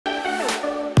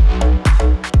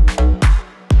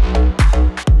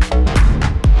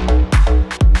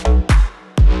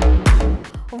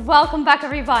Welcome back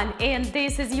everyone, and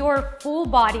this is your full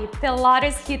body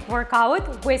Pilates HIIT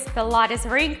workout with Pilates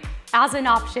ring as an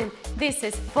option. This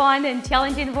is fun and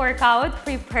challenging workout.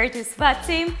 Prepare to sweat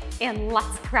team and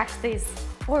let's crush this.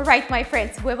 Alright my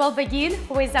friends, we will begin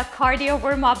with a cardio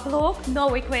warm-up block,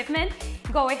 no equipment.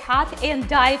 Go ahead and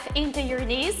dive into your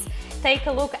knees. Take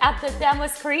a look at the demo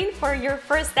screen for your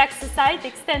first exercise.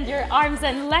 Extend your arms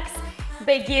and legs.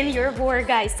 Begin your work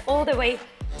guys, all the way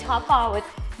top out.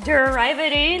 Drive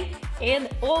it in and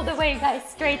all the way guys,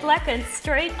 straight leg and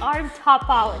straight arm, top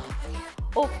out.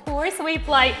 Of course, we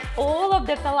apply all of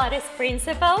the Pilates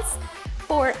principles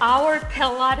for our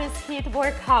Pilates HIIT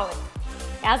workout.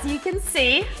 As you can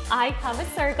see, I have a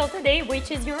circle today, which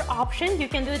is your option. You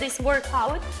can do this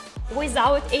workout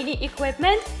without any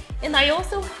equipment. And I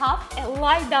also have a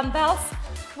light dumbbells.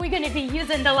 We're gonna be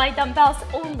using the light dumbbells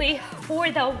only for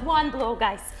the one blow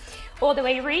guys. All the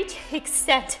way reach,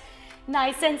 extend.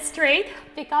 Nice and straight,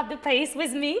 pick up the pace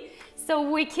with me so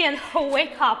we can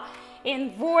wake up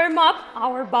and warm up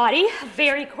our body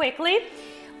very quickly.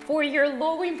 For your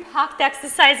low impact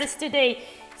exercises today,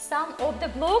 some of the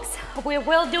blocks we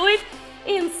will do it,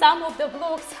 and some of the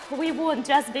blocks we won't,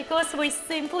 just because we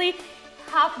simply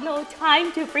have no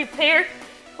time to prepare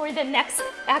for the next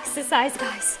exercise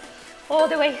guys. All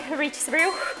the way reach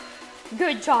through,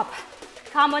 good job.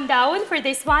 Come on down for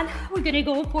this one. We're gonna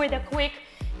go for the quick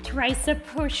tricep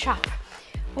push-up.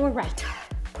 All right,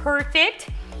 perfect.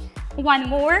 One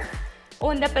more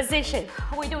on the position.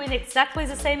 We're doing exactly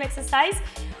the same exercise.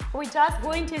 We're just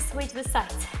going to switch the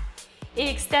sides.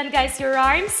 Extend guys your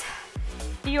arms,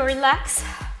 your legs.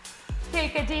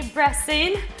 Take a deep breath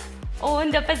in on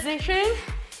the position.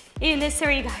 In the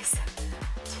 3 guys,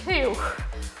 2,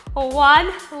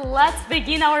 1. Let's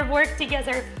begin our work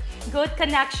together. Good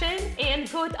connection and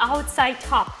good outside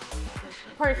top.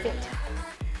 Perfect.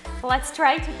 Let's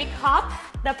try to pick up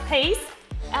the pace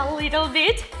a little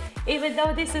bit, even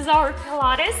though this is our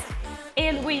Pilates,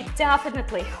 and we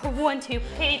definitely want to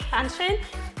pay attention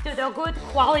to the good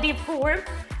quality form,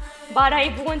 but I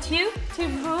want you to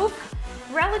move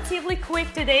relatively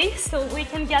quick today so we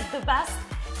can get the best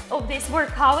of this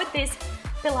workout, this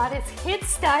Pilates HIIT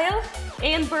style,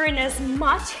 and burn as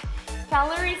much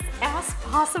calories as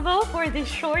possible for this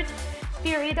short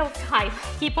period of time.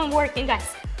 Keep on working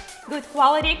guys. Good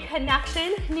quality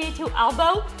connection, knee to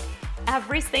elbow.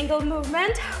 Every single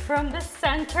movement from the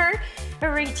center.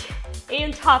 Reach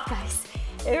and top guys.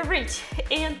 Reach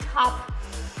and top.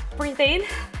 Breathe in,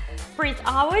 breathe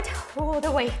out, all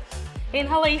the way.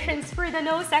 Inhalations through the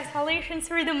nose, exhalations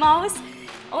through the mouth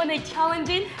on a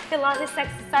challenging Pilates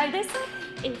exercises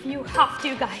if you have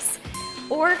to guys.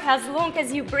 Or as long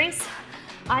as you breathe,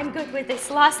 I'm good with this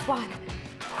last one.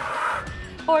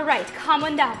 All right, come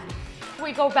on down.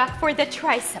 We go back for the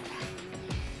tricep.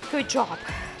 Good job.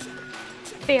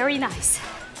 Very nice.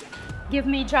 Give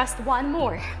me just one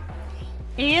more.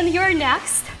 And your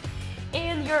next,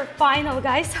 and your final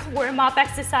guys, warm-up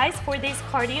exercise for this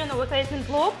cardio no equipment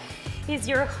block is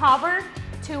your hover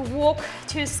to walk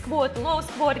to squat, low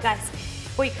squat guys.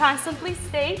 We constantly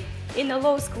stay in a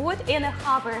low squat and a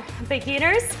hover.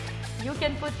 Beginners, you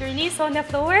can put your knees on the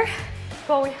floor.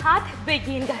 Go ahead,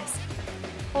 begin guys.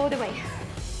 All the way.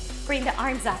 Bring the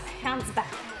arms up, hands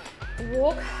back.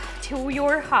 Walk to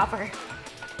your hover.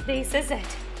 This is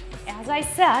it. As I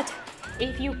said,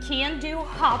 if you can't do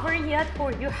hover yet,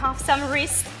 or you have some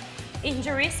wrist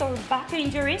injuries or back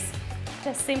injuries,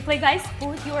 just simply guys,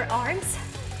 put your arms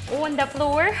on the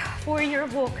floor for your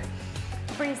walk.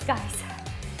 Breathe guys.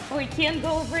 We can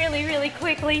go really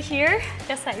quickly here,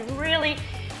 because I really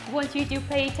want you to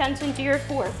pay attention to your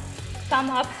form. Come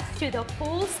up to the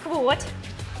full squat.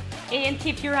 And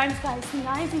keep your arms guys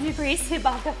 90 degrees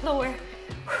above the floor.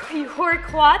 Your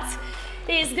quads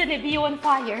is gonna be on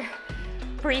fire.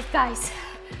 Breathe guys,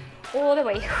 all the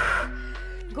way.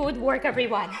 Good work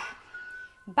everyone.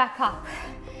 Back up,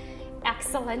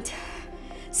 excellent.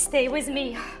 Stay with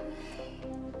me.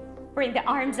 Bring the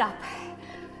arms up.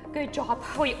 Good job,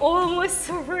 we almost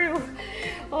through.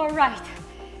 All right,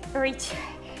 reach.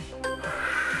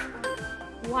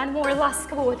 One more last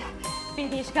squat.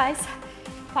 Finish guys.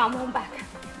 Come on back.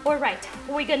 All right,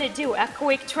 we're gonna do a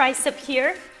quick tricep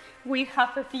here. We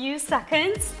have a few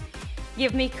seconds.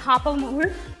 Give me a couple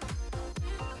more.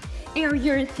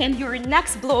 And your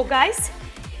next block, guys,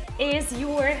 is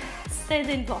your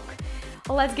standing block.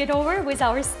 Let's get over with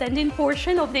our standing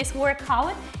portion of this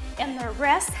workout, and the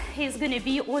rest is gonna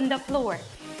be on the floor.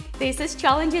 This is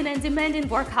challenging and demanding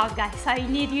workout, guys. I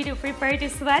need you to prepare to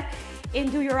sweat and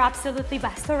do your absolutely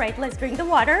best. All right, let's drink the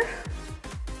water.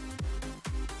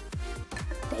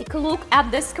 Take a look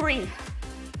at the screen.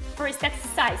 First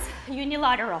exercise,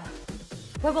 unilateral.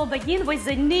 We will begin with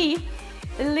the knee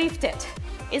lifted.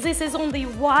 This is only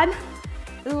one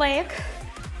leg,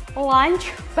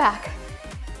 lunge back.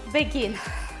 Begin,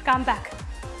 come back,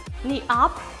 knee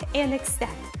up and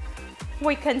extend.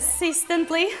 We're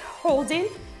consistently holding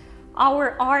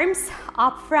our arms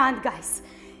up front, guys.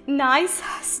 Nice,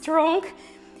 strong,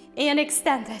 and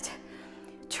extended.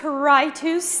 Try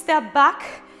to step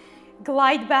back,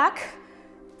 glide back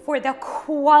for the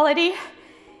quality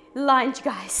lunge,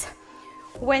 guys.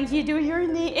 When you do your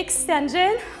knee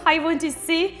extension, I want to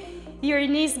see your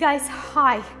knees, guys,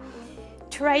 high.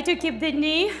 Try to keep the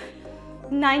knee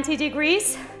 90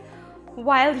 degrees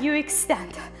while you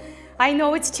extend. I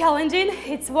know it's challenging.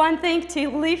 It's one thing to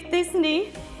lift this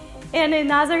knee and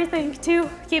another thing to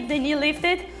keep the knee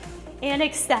lifted and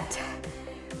extend.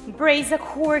 Brace the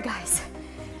core, guys.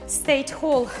 Stay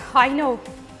tall. I know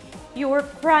your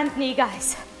front knee,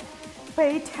 guys.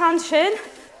 Pay attention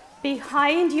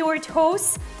behind your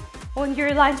toes on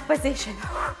your lunge position.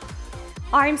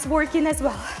 Arms working as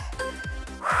well.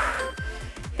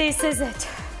 This is it.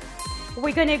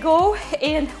 We're gonna go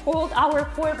and hold our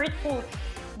forward fold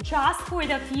just for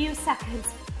the few seconds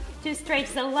to stretch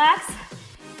the legs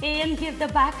and give the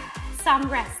back some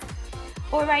rest.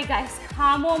 All right, guys,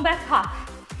 come on back up.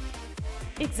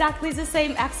 Exactly the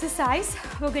same exercise.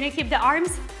 We're gonna keep the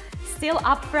arms still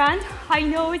up front. I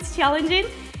know it's challenging.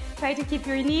 Try to keep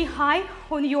your knee high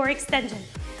on your extension.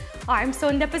 Arms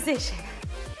on the position.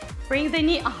 Bring the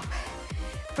knee up.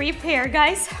 Prepare,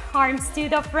 guys. Arms to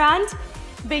the front.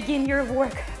 Begin your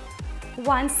work.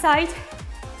 One side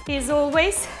is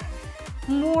always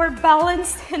more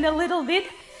balanced and a little bit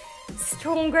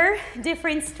stronger,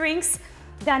 different strengths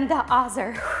than the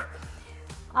other.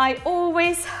 I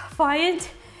always find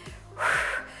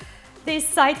this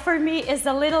side for me is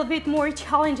a little bit more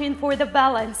challenging for the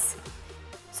balance.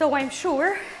 So I'm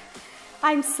sure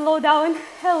I'm slow down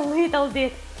a little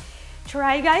bit.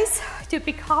 Try, guys, to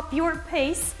pick up your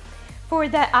pace for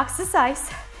the exercise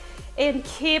and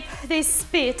keep this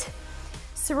speed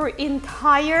through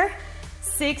entire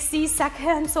 60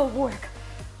 seconds of work.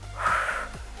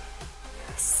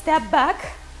 Step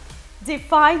back,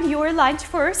 define your lunge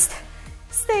first.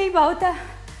 Stay about a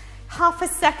half a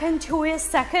second to a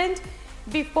second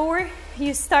before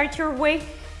you start your way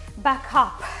back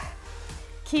up.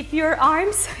 Keep your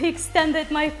arms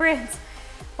extended, my friends,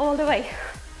 all the way.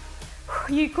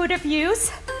 You could have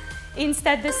used,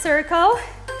 instead the circle,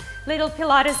 little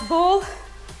Pilates ball,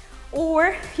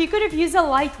 or you could have used a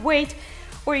lightweight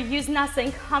or use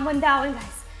nothing. Come on down,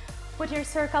 guys. Put your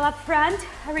circle up front,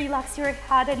 relax your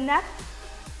head and neck.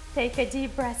 Take a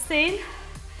deep breath in,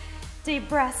 deep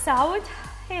breath out,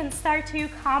 and start to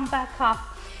come back up.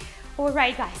 All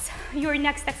right, guys, your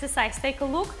next exercise, take a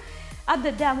look at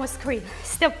the demo screen.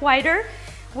 Step wider,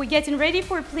 we're getting ready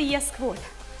for plie squat.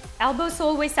 Elbows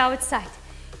always outside.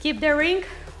 Keep the ring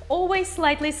always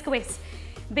slightly squeezed.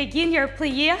 Begin your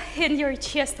plie and your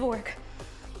chest work.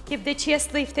 Keep the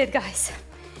chest lifted, guys.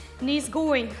 Knees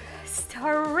going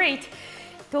straight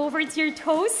towards your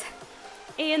toes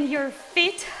and your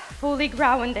feet fully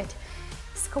grounded.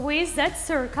 Squeeze that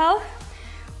circle,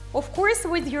 of course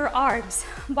with your arms,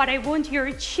 but I want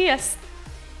your chest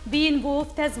be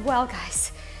involved as well,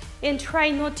 guys. And try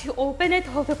not to open it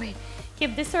all the way.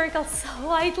 Keep the circle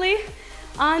slightly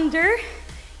under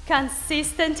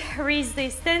consistent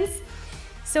resistance.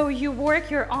 So you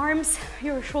work your arms,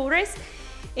 your shoulders,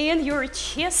 and your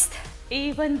chest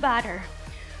even better.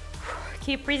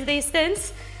 Keep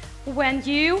resistance when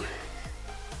you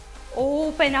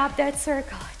open up that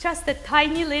circle. Just a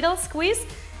tiny little squeeze,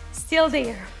 still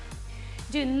there.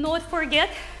 Do not forget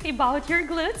about your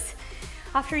glutes.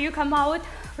 After you come out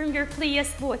from your plie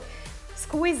squat,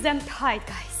 squeeze them tight,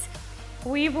 guys.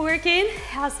 We're working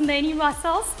as many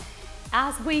muscles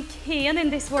as we can in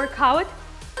this workout.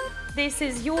 This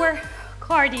is your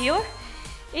cardio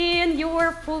and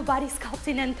your full body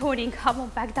sculpting and toning. Come on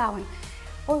back down.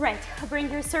 All right,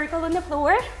 bring your circle on the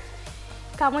floor.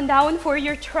 Come on down for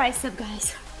your tricep,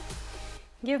 guys.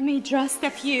 Give me just a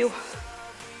few.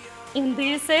 And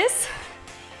this is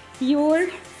your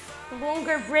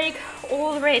longer break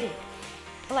already.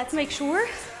 Let's make sure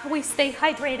we stay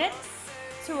hydrated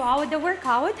throughout the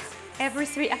workout. Every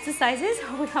 3 exercises,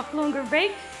 we have longer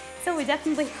break, so we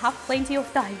definitely have plenty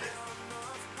of time.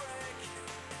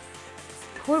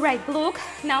 All right, block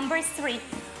number 3.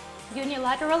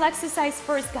 Unilateral exercise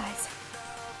first, guys.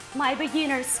 My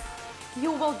beginners,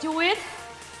 you will do it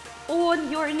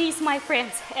on your knees, my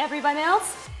friends. Everyone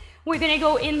else, we're gonna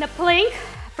go in the plank.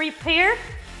 Prepare,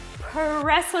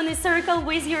 press on a circle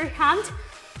with your hand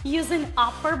using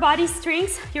upper body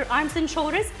strength, your arms and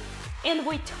shoulders, and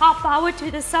we top out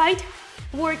to the side,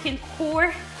 working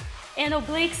core and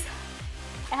obliques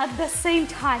at the same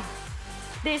time.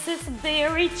 This is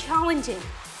very challenging.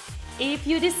 If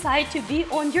you decide to be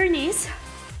on your knees,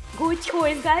 good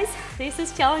choice, guys. This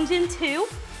is challenging too.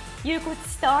 You could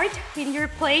start in your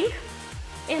plank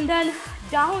and then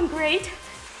downgrade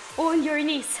on your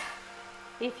knees.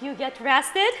 If you get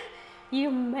rested, you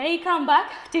may come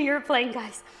back to your plank,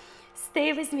 guys.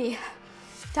 Stay with me.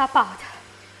 Tap out.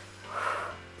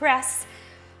 Press.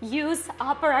 Use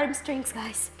upper arm strength,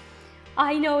 guys.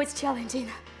 I know it's challenging.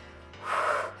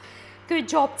 Good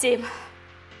job, team.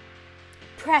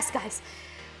 Press, guys.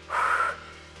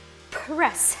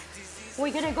 Press.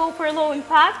 We're gonna go for low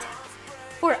impact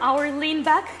for our lean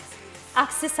back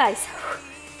exercise.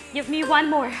 Give me one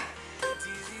more.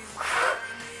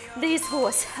 This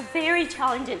was very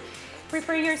challenging.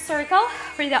 Prepare your circle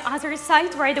for the other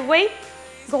side right away.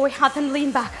 Go ahead and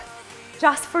lean back.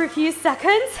 Just for a few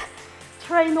seconds.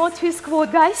 Try not to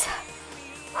squat, guys.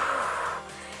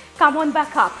 Come on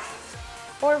back up.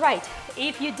 All right,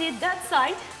 if you did that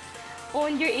side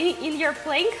in your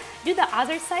plank, do the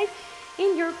other side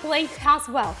in your plank as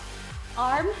well.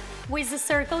 Arm with the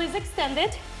circle is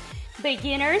extended.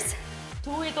 Beginners,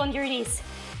 do it on your knees.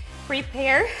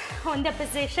 Prepare on the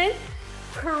position,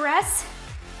 press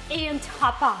and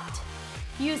tap out.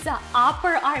 Use the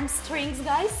upper arm strength,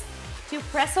 guys, to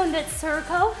press on that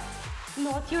circle,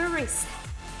 not your wrist.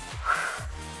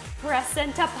 Press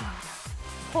and tap out.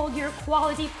 Hold your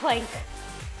quality plank.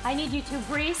 I need you to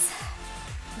brace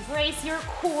your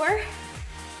core.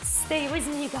 Stay with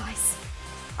me, guys.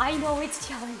 I know it's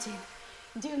challenging.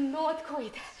 Do not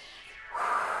quit.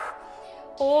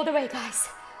 All the way, guys.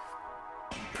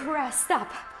 Press up.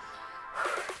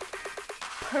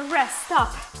 Press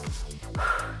up.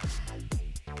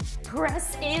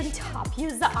 Press and tap.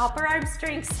 Use the upper arm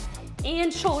strength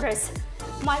and shoulders.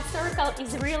 My circle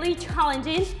is really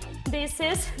challenging. This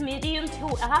is medium to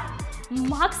a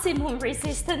maximum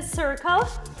resistance circle.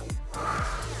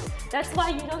 That's why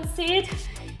you don't see it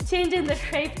changing the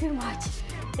shape too much.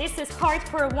 This is hard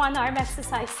for one arm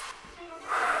exercise.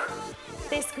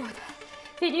 This good.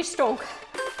 Finish strong.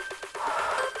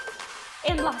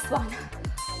 And last one.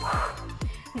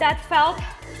 That felt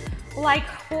like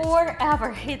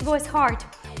forever. It was hard.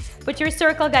 Put your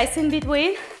circle, guys, in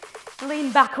between.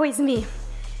 Lean back with me.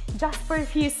 Just for a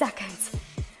few seconds.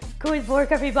 Good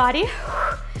work, everybody.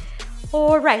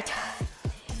 All right.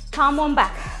 Come on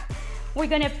back. We're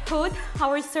gonna put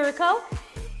our circle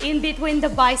in between the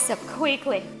bicep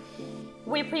quickly.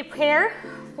 We prepare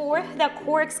for the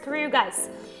corkscrew, guys.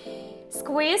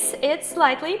 Squeeze it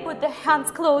slightly, put the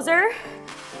hands closer.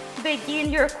 Begin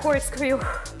your corkscrew.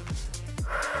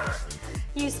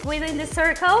 You squeeze in the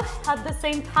circle at the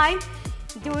same time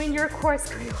doing your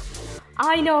corkscrew.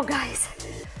 I know, guys.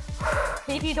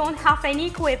 If you don't have any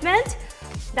equipment,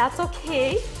 that's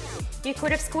okay. You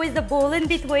could have squeezed the ball in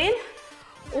between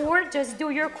or just do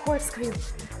your corkscrew.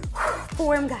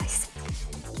 Form, guys.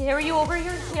 Carry over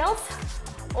your heels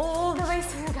all the way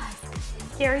through, guys.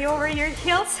 Carry over your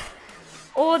heels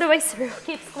all the way through.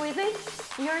 Keep squeezing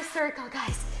your circle,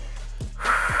 guys.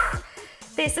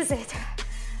 This is it.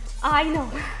 I know.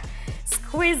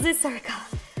 Squeeze the circle.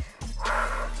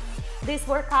 This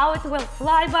workout will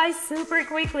fly by super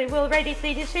quickly. We're already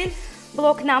finishing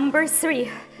block number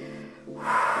 3.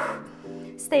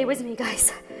 Stay with me,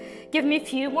 guys. Give me a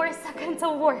few more seconds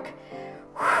of work.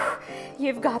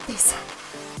 You've got this.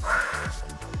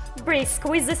 Breathe,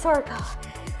 squeeze the circle.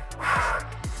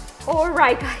 All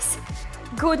right, guys.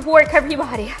 Good work,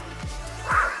 everybody.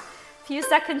 Few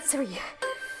seconds, 3,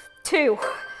 2,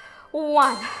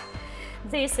 1.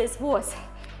 This was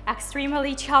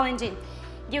extremely challenging.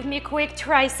 Give me a quick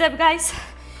tricep, guys.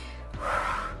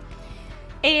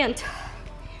 And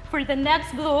for the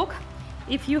next block,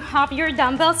 if you have your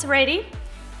dumbbells ready,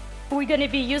 we're gonna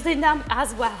be using them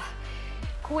as well.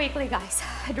 Quickly, guys,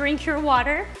 drink your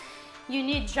water. You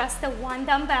need just the one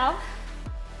dumbbell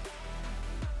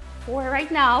for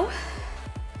right now.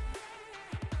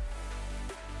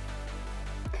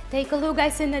 Take a look,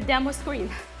 guys, in the demo screen.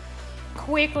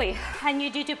 Quickly, I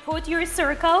need you to put your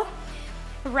circle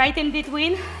right in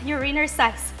between your inner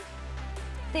thighs.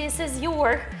 This is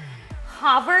your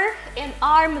hover and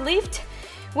arm lift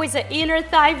with the inner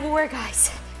thigh work, guys.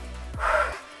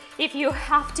 If you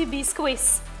have to be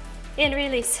squeeze and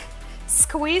release,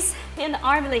 squeeze and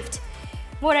arm lift.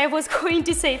 What I was going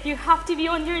to say, if you have to be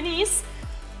on your knees,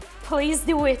 please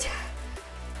do it.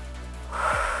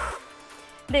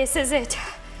 This is it.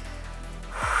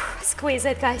 Squeeze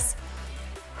it, guys.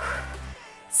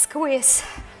 Squeeze.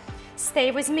 Stay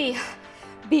with me.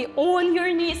 Be on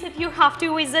your knees if you have to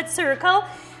with that circle,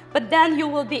 but then you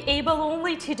will be able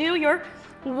only to do your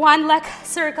one leg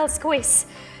circle squeeze.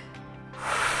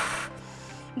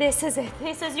 This is it.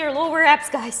 This is your lower abs,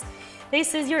 guys.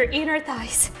 This is your inner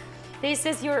thighs. This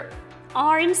is your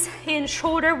arms and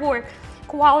shoulder work.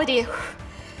 Quality.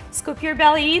 Scoop your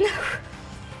belly in.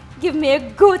 Give me a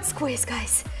good squeeze,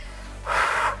 guys.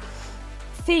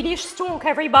 Finish strong,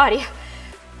 everybody.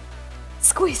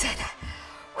 Squeeze it.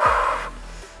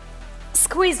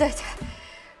 Squeeze it.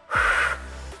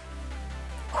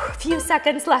 A few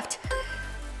seconds left.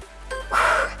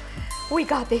 We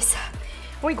got this.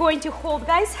 We're going to hold,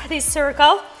 guys, this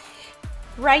circle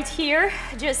right here.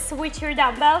 Just switch your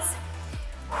dumbbells.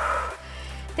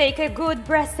 Take a good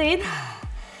breath in.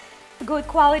 Good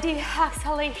quality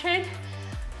exhalation.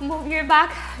 Move your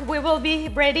back. We will be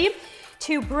ready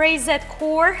to brace that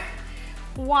core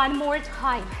one more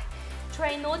time.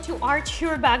 Try not to arch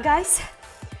your back, guys.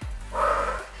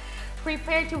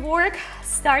 Prepare to work.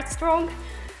 Start strong.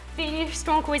 Finish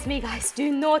strong with me, guys.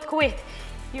 Do not quit.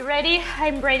 You ready?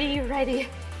 I'm ready. You ready?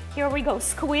 Here we go.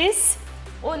 Squeeze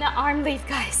on the arm lift,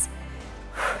 guys.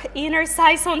 Inner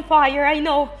thighs on fire. I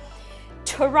know.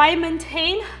 Try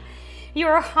maintain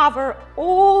your hover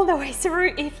all the way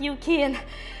through if you can.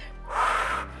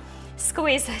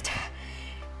 Squeeze it.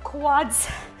 Quads,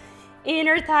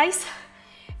 inner thighs,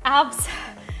 abs,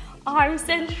 arms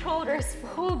and shoulders,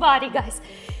 full body, guys.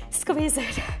 Squeeze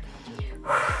it.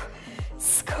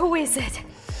 Squeeze it.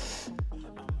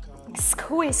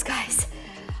 Squeeze, guys.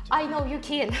 I know you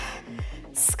can.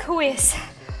 Squeeze.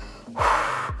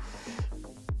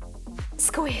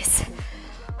 Squeeze.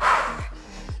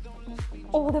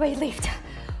 All the way lift.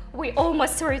 We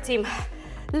almost through, team.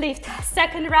 Lift.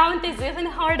 Second round is even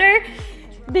harder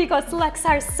because legs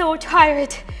are so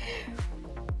tired.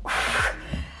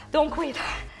 Don't quit.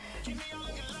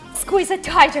 Squeeze it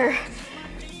tighter.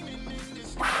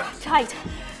 Tight.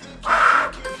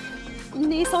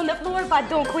 Knees on the floor, but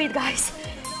don't quit, guys.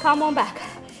 Come on back.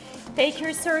 Take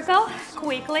your circle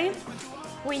quickly.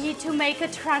 We need to make a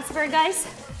transfer, guys,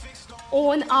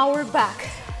 on our back.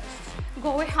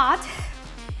 Go ahead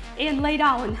and lay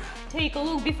down. Take a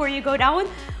look before you go down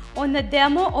on the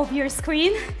demo of your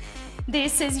screen.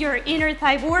 This is your inner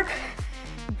thigh work,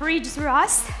 bridge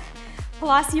thrust,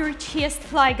 plus your chest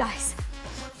fly, guys.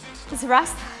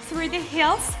 Thrust through the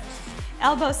heels,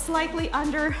 elbows slightly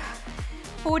under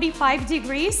 45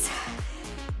 degrees,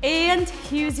 and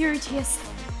use your chest.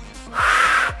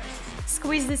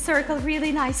 Squeeze the circle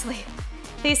really nicely.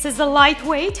 This is a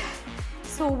lightweight,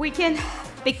 so we can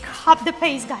pick up the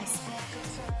pace, guys.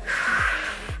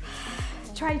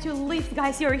 Try to lift,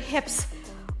 guys, your hips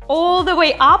all the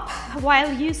way up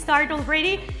while you start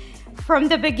already from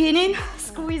the beginning.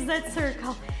 Squeeze that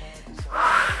circle.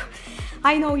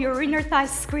 I know your inner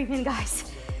thighs screaming,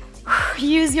 guys.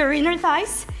 Use your inner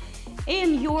thighs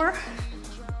and your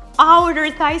outer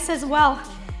thighs as well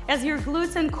as your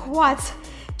glutes and quads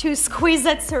to squeeze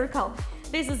that circle.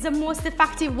 This is the most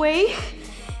effective way.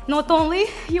 Not only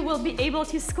you will be able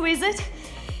to squeeze it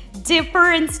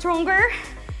deeper and stronger,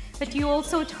 but you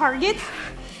also target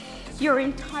your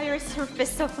entire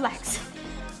surface of legs.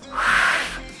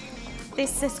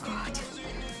 This is good.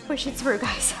 Push it through,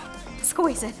 guys.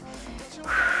 Squeeze it.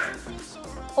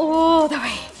 All the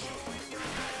way.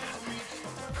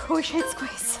 Push it,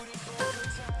 squeeze.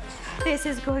 This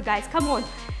is good, guys. Come on.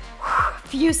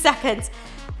 Few seconds.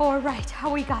 All right,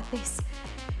 we got this.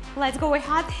 Let's go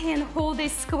ahead and hold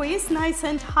this squeeze nice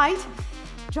and tight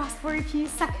just for a few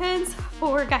seconds.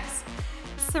 4, guys.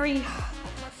 3,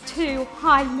 2,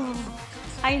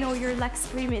 I know your legs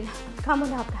screaming. Come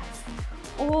on up, guys.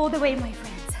 All the way, my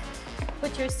friends.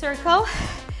 Put your circle,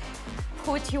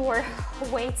 put your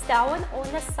weights down on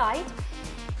the side,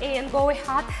 and go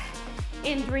ahead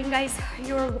and bring, guys,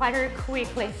 your water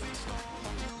quickly.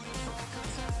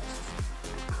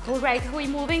 All right, we're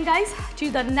moving, guys, to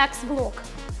the next block.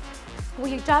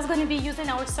 We're just gonna be using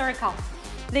our circle.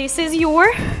 This is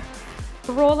your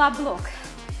roll-up block.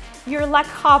 Your leg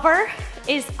hover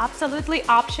is absolutely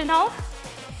optional.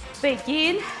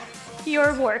 Begin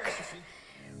your work.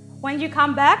 When you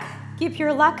come back, keep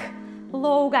your leg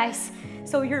low, guys.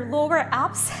 So your lower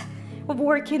abs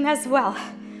working as well.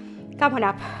 Come on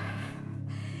up.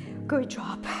 Good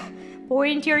job.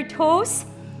 Point your toes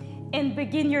and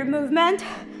begin your movement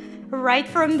right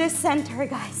from the center,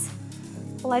 guys.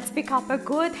 Let's pick up a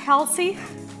good, healthy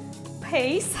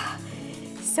pace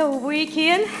so we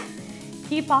can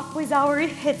keep up with our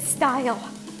HIIT style.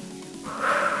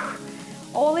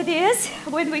 All it is,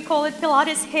 when we call it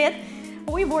Pilates HIIT,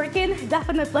 we're working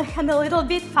definitely at a little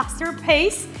bit faster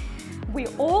pace, We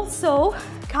also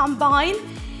combine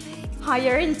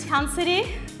higher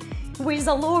intensity with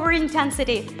a lower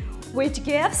intensity, which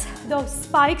gives those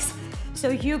spikes so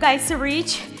you guys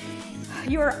reach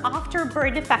your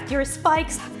afterburn effect, your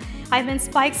spikes. I mean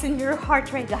spikes in your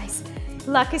heart rate, guys.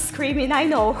 Luck is screaming, I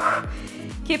know.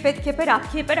 Keep it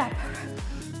up, keep it up.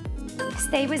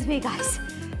 Stay with me, guys.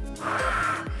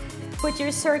 Put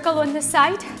your circle on the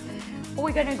side.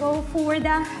 We're gonna go for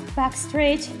the back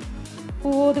stretch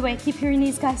all the way. Keep your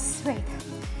knees, guys, straight.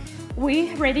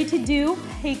 We ready to do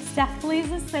exactly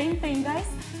the same thing, guys,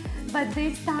 but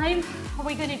this time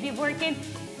we're gonna be working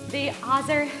the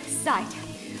other side.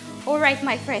 All right,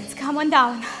 my friends, come on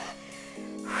down.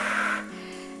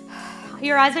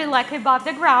 Your eyes are like above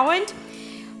the ground.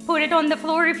 Put it on the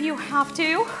floor if you have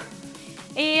to,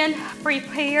 and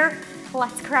prepare.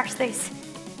 Let's crush this.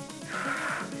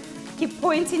 Keep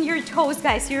pointing your toes,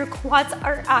 guys. Your quads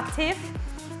are active.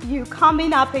 You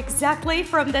coming up exactly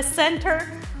from the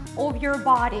center of your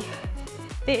body.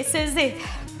 This is it.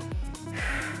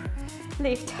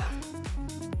 Lift.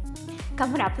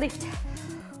 Come on up, lift.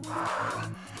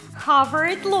 Hover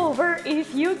it lower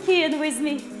if you can with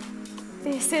me.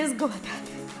 This is good.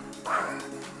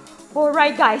 All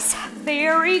right, guys,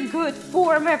 very good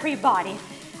form, everybody.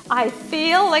 I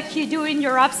feel like you're doing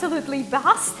your absolutely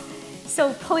best,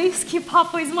 so please keep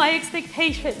up with my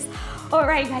expectations. All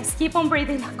right, guys, keep on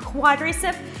breathing.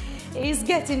 Quadricep is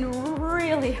getting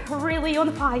really, really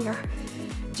on fire.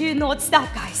 Do not stop,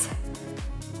 guys.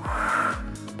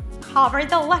 Cover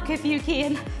the leg if you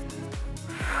can.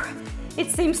 It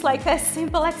seems like a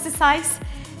simple exercise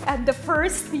at the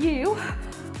first view,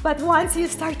 but once you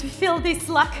start to feel this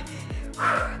leg,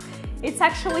 it's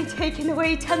actually taking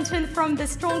away tension from the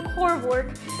strong core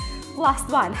work. Last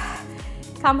one.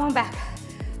 Come on back.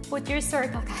 Put your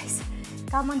circle, guys.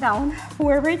 Come on down.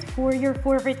 Forward for your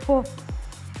forward fold.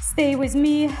 Stay with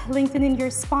me, lengthening your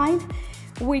spine.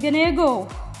 We're gonna go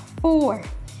for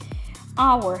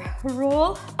our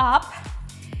roll up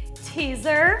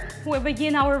teaser. We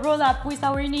begin our roll up with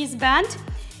our knees bent,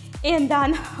 and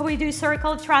then we do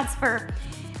circle transfer,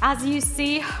 as you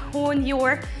see on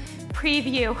your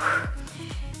preview.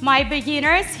 My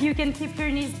beginners, you can keep your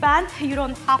knees bent. You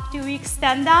don't have to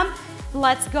extend them.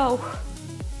 Let's go.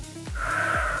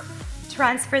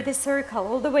 Transfer the circle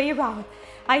all the way around.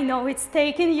 I know it's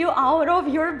taking you out of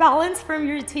your balance from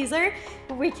your teaser.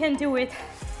 We can do it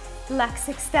legs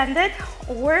extended,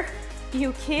 or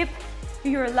you keep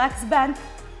your legs bent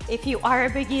if you are a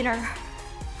beginner.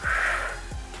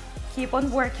 Keep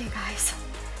on working, guys.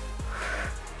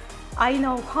 I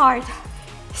know, hard.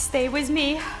 Stay with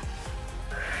me.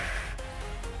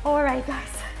 All right,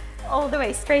 guys, all the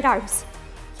way, straight arms.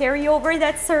 Carry over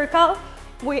that circle.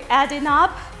 We're adding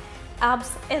up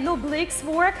abs and obliques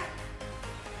work.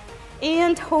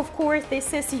 And of course,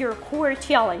 this is your core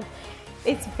challenge.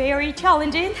 It's very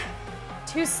challenging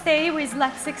to stay with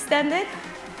legs extended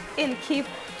and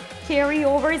carry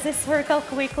over the circle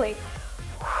quickly.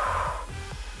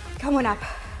 Come on up.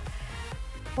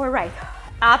 All right,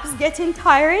 abs getting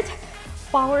tired,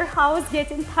 powerhouse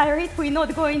getting tired. We're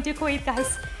not going to quit,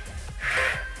 guys.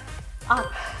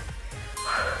 Up.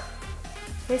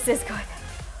 This is good.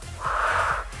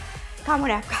 Come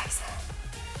on up, guys.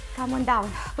 Come on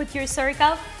down. Put your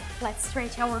circle. Let's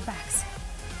stretch our backs,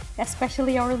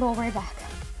 especially our lower back.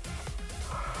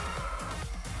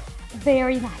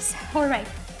 Very nice. All right,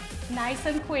 nice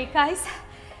and quick, guys.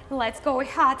 Let's go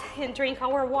ahead and drink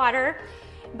our water.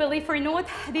 Believe or not,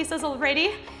 this is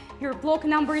already your block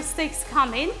number 6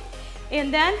 coming.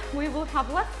 And then we will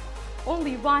have left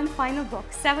only one final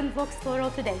block, 7 blocks total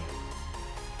today.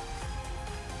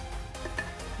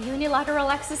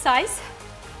 Unilateral exercise.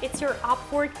 It's your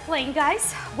upward plank,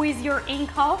 guys, with your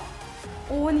ankle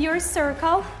on your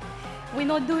circle. We're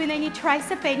not doing any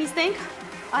tricep, anything.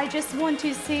 I just want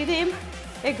to see them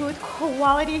a good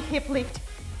quality hip lift.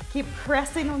 Keep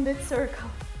pressing on that circle.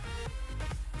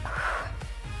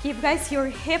 Keep, guys, your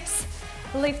hips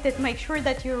lifted. Make sure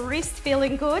that your wrist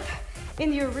feeling good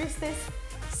and your wrist is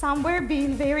somewhere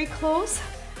being very close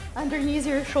underneath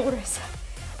your shoulders.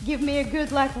 Give me a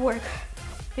good leg work.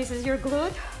 This is your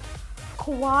glute,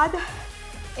 quad,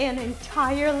 and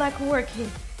entire leg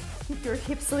working. Keep your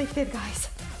hips lifted, guys.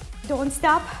 Don't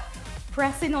stop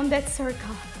pressing on that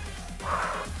circle.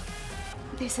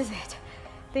 This is it.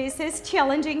 This is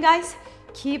challenging, guys.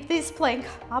 Keep this plank,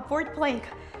 upward plank.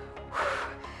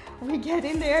 We get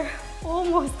in there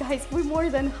almost, guys. We're more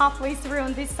than halfway through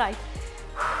on this side.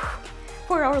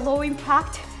 For our low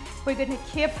impact, we're gonna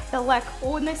keep the leg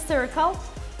on the circle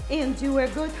and do a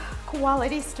good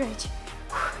quality stretch.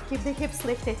 Keep the hips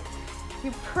lifted.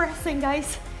 Keep pressing,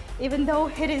 guys, Even though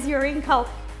it is your ankle,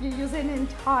 you use an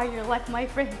entire leg, my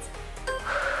friends.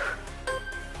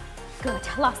 Good,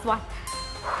 last one.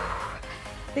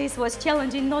 This was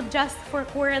challenging not just for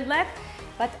core and leg,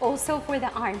 but also for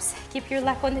the arms. Keep your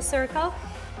leg on the circle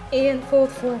and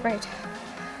fold forward.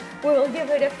 We will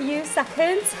give it a few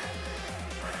seconds.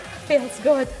 Feels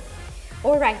good.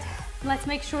 All right, let's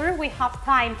make sure we have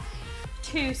time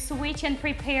to switch and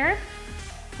prepare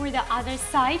for the other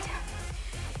side.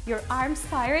 Your arms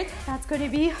tired, that's gonna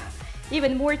be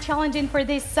even more challenging for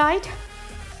this side.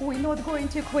 We're not going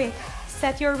to quit.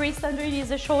 Set your wrists underneath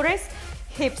the shoulders,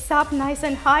 hips up nice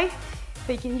and high,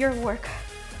 begin your work.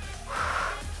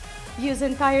 Use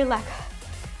entire leg.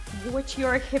 Watch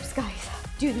your hips, guys.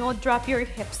 Do not drop your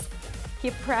hips.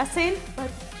 Keep pressing, but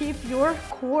keep your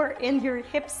core and your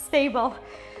hips stable.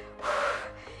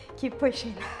 Keep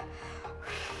pushing.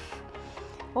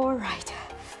 All right,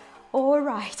 all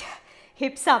right.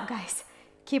 Hips up, guys.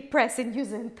 Keep pressing, use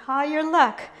the entire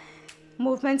leg.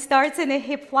 Movement starts in a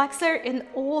hip flexor and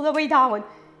all the way down.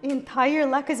 Entire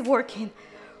leg is working.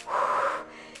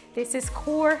 This is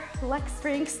core, leg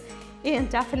strength,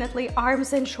 and definitely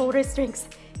arms and shoulder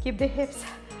strength. Keep the hips,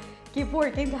 keep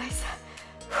working, guys.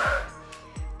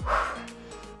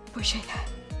 Push it,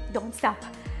 don't stop.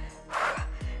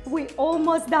 We're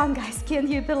almost done, guys. Can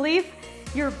you believe?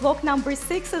 Your block number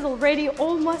 6 is already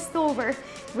almost over.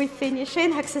 We're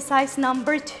finishing exercise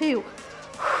number 2.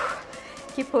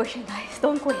 Keep pushing, guys,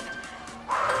 don't quit.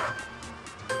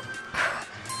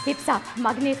 Hips up,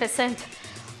 magnificent.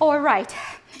 All right,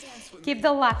 keep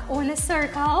the leg on a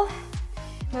circle.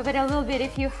 Move it a little bit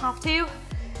if you have to.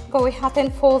 Go ahead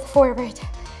and fold forward.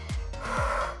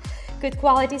 Good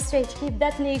quality stretch. Keep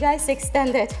that knee, guys,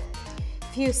 extended.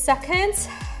 Few seconds.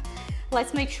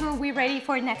 Let's make sure we're ready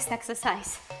for next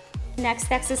exercise.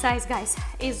 Next exercise, guys,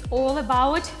 is all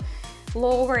about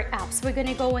lower abs. We're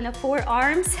gonna go on the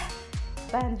forearms.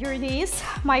 Bend your knees,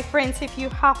 my friends, if you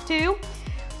have to.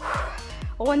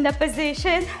 On the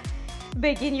position,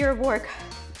 begin your work.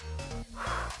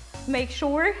 Make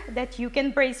sure that you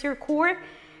can brace your core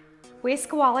with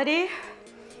quality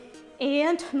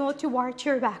and not to arch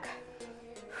your back.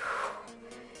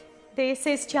 This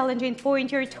is challenging.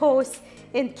 Point your toes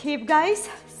and keep, guys,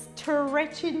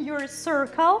 stretching your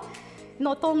circle.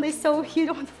 Not only so you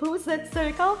don't lose that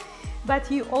circle, but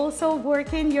you also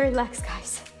work in your legs,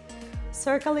 guys.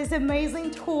 Circle is an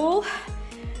amazing tool.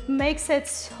 Makes it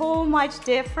so much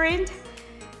different.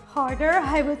 Harder,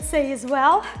 I would say, as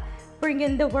well. Bring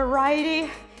in the variety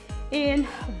in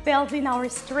building our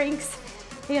strengths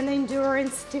and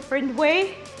endurance different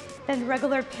way than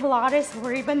regular Pilates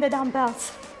or even the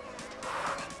dumbbells.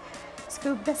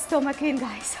 Scoop the stomach in,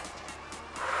 guys.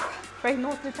 Try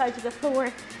not to touch the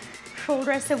floor.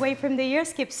 Shoulders away from the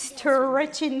ears. Keep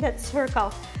stretching that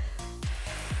circle.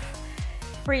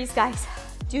 Breathe, guys.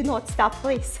 Do not stop,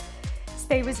 please.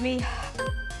 Stay with me.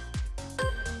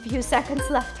 Few seconds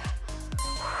left.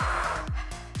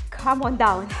 Come on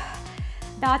down.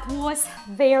 That was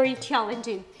very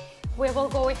challenging. We will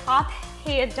go ahead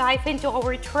and dive into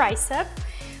our tricep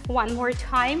one more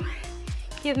time.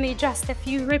 Give me just a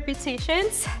few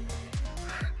repetitions.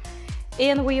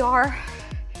 And we are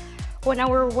on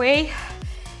our way.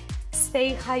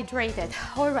 Stay hydrated.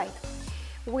 All right.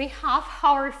 We have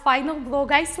our final blow,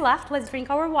 guys, left. Let's drink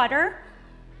our water.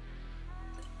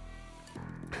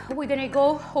 We're gonna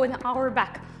go on our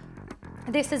back.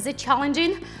 This is a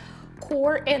challenging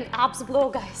core and abs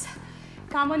blow, guys.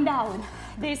 Come on down.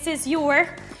 This is your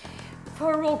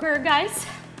frogger, guys.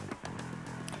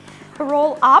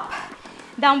 Roll up.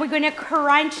 Then we're gonna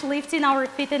crunch, lifting our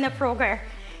feet in a frogger.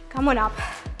 Come on up.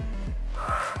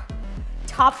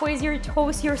 Top with your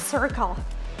toes, your circle.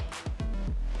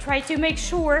 Try to make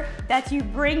sure that you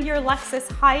bring your legs as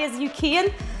high as you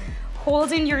can,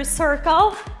 holding your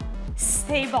circle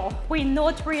stable. We're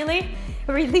not really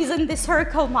releasing the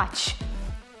circle much.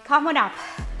 Come on up.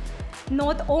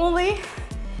 Not only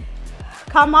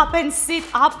come up and sit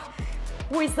up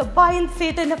with the bind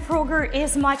feet in the frogger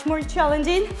is much more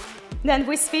challenging than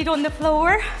with feet on the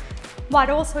floor, but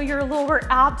also your lower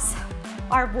abs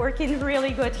are working really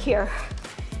good here.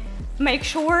 Make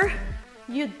sure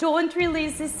you don't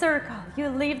release the circle. You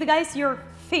lift, guys, your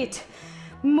feet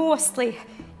mostly.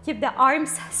 Keep the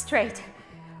arms straight.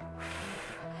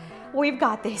 We've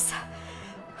got this.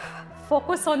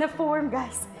 Focus on the form,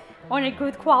 guys. On a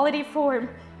good quality form.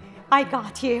 I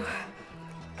got you.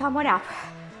 Come on up.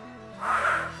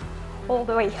 All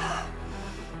the way.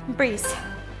 Breathe.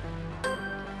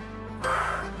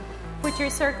 Put your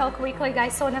circle quickly,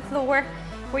 guys, on the floor.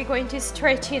 We're going to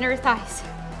stretch inner thighs.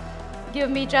 Give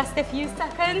me just a few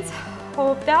seconds.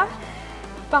 Hold that.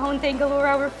 Bound angle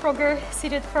or Frogger,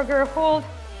 seated Frogger hold.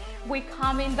 We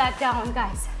coming back down,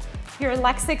 guys. Your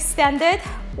legs extended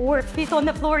or feet on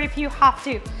the floor if you have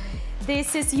to.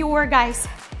 This is your, guys,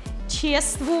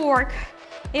 chest work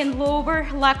and lower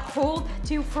leg hold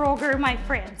to Frogger, my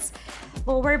friends.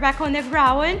 Lower back on the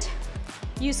ground.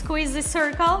 You squeeze the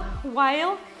circle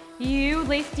while you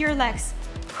lift your legs.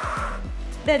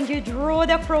 Then you draw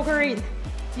the Frogger in.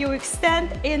 You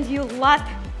extend and you let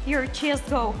your chest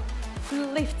go.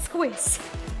 Lift, squeeze.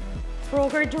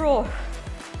 Frogger draw.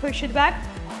 Push it back.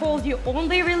 Hold, you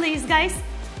only release, guys,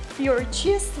 your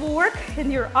chest work and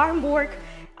your arm work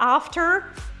after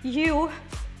you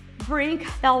bring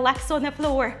the legs on the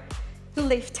floor.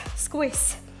 Lift,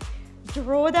 squeeze.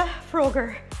 Draw the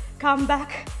Frogger. Come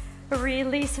back.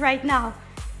 Release right now.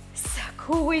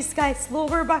 Squeeze, guys.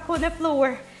 Lower back on the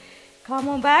floor. Come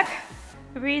on back.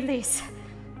 Release.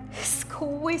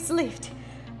 Squeeze, lift.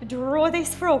 Draw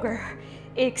this Frogger.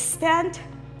 Extend.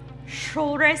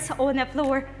 Shoulders on the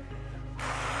floor.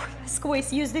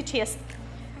 Squeeze, use the chest.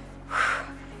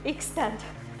 Extend.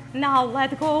 Now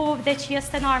let go of the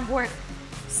chest and arm work.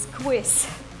 Squeeze.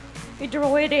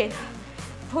 Draw it in.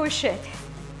 Push it.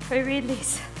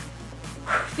 Release.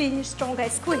 Finish strong,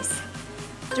 guys. Squeeze.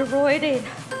 Draw it in.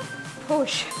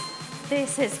 Push.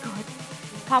 This is good.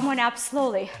 Come on up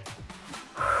slowly.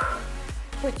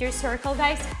 Put your circle,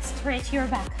 guys. Stretch your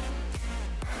back.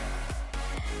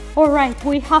 All right,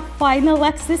 we have final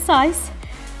exercise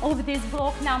of this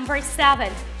block number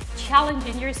 7.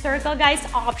 Challenging your circle, guys,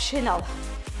 optional.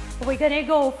 We're gonna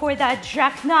go for that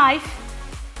jackknife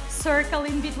circle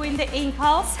in between the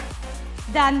ankles,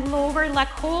 then lower leg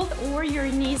hold or your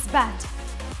knees bent.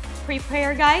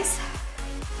 Prepare, guys.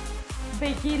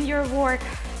 Begin your work.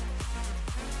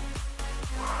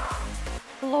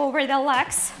 Lower the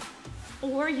legs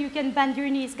or you can bend your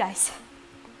knees, guys.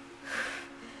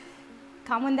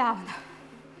 Come on down.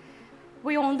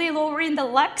 We only lowering the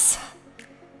legs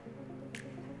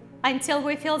until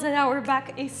we feel that our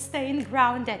back is staying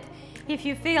grounded. If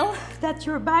you feel that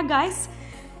your back, guys,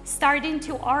 starting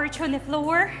to arch on the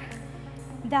floor,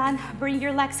 then bring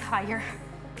your legs higher.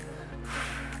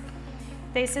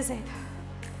 This is it.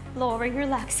 Lower your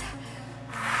legs.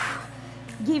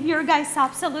 Give your guys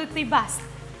absolutely best.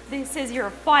 This is your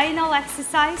final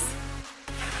exercise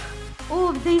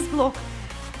of this block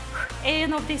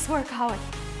and of this workout.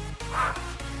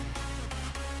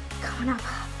 Come on up.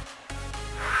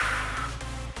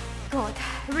 Good.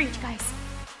 Reach, guys.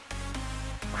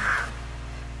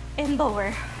 And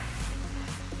lower.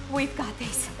 We've got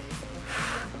this.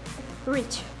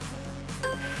 Reach.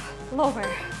 Lower.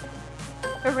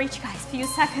 Reach, guys. Few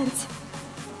seconds.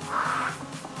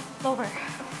 Lower.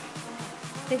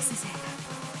 This is it.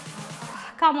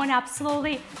 Come on up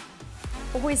slowly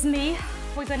with me.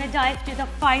 We're gonna dive to the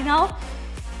final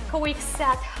quick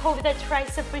set of the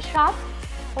tricep push-up.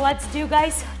 Let's do,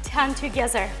 guys, 10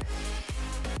 together.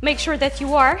 Make sure that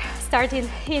you are starting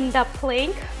in the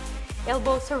plank.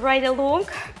 Elbows are right along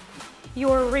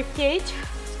your rib cage.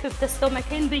 Scoop the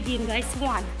stomach in. Begin, guys.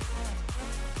 1,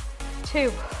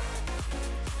 2,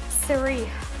 3.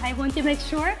 I want to make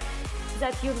sure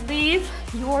that you leave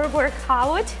your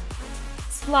workout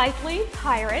slightly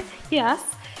tired. Yes,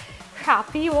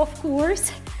 happy, of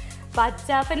course, but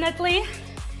definitely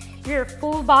your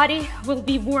full body will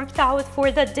be worked out for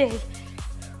the day.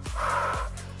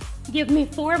 Give me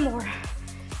 4 more,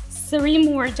 3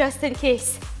 more just in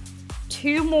case,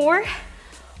 2 more,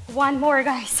 1 more,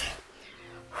 guys.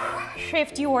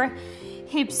 Shift your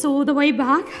hips all the way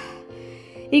back.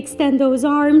 Extend those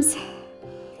arms.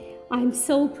 I'm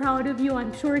so proud of you.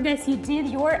 I'm sure, guys, you did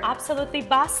your absolutely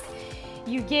best.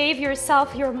 You gave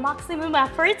yourself your maximum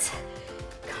effort.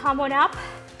 Come on up.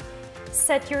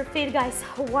 Set your feet, guys,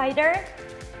 wider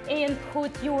and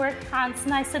put your hands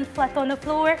nice and flat on the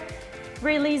floor.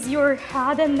 Release your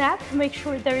head and neck. Make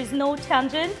sure there is no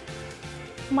tension.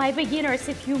 My beginners,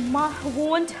 if you must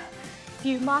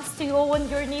go on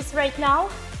your knees right now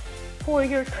for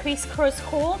your crisscross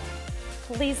hold,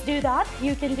 please do that.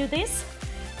 You can do this.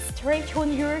 Stretch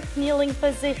on your kneeling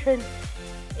position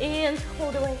and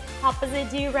all the way opposite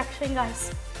direction,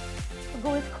 guys.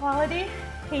 Good quality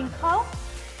ankle.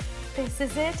 This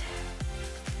is it.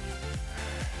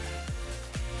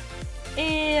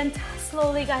 And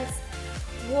slowly, guys,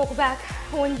 walk back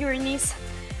on your knees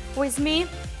with me.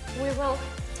 We will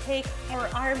take our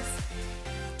arms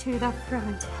to the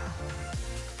front.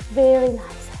 Very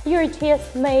nice. Your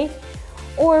chest may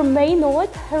or may not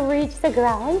reach the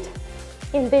ground,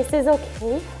 and this is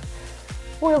okay.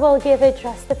 We will give it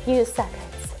just a few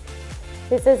seconds.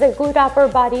 This is a good upper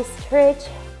body stretch.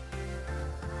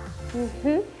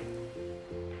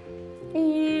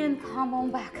 And come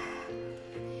on back.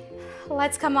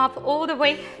 Let's come up all the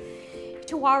way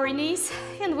to our knees,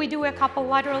 and we do a couple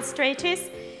lateral stretches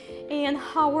and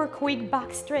our quick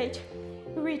back stretch.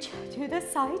 Reach to the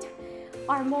side,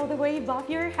 arm all the way above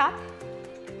your head,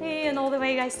 and all the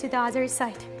way, guys, to the other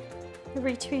side.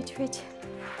 Reach, reach, reach.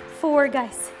 4,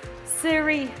 guys.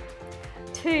 3,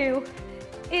 2,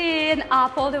 and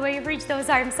up all the way. Reach those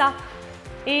arms up.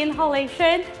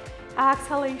 Inhalation,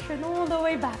 exhalation, all the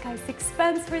way back, guys.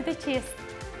 Expand through the chest.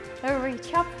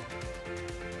 Reach up,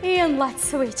 and let's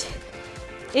switch.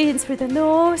 In through the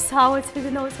nose, out through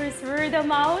the nose, or through the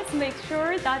mouth. Make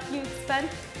sure that you expand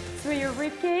through your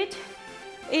ribcage.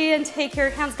 And take your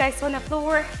hands, guys, on the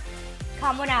floor.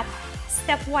 Come on up.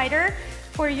 Step wider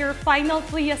for your final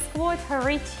plie squat.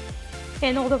 Reach,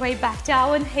 and all the way back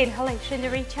down.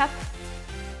 Inhalation, reach up.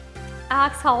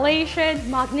 Exhalation,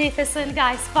 magnificent,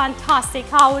 guys, fantastic,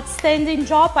 outstanding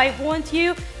job. I want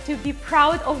you to be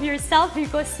proud of yourself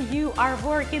because you are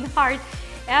working hard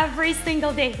every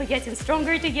single day. We're getting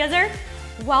stronger together.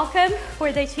 Welcome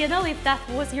for the channel. If that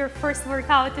was your first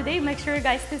workout today, make sure,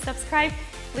 guys, to subscribe.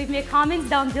 Leave me a comment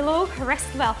down below. Rest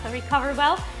well, recover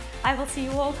well. I will see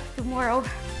you all tomorrow.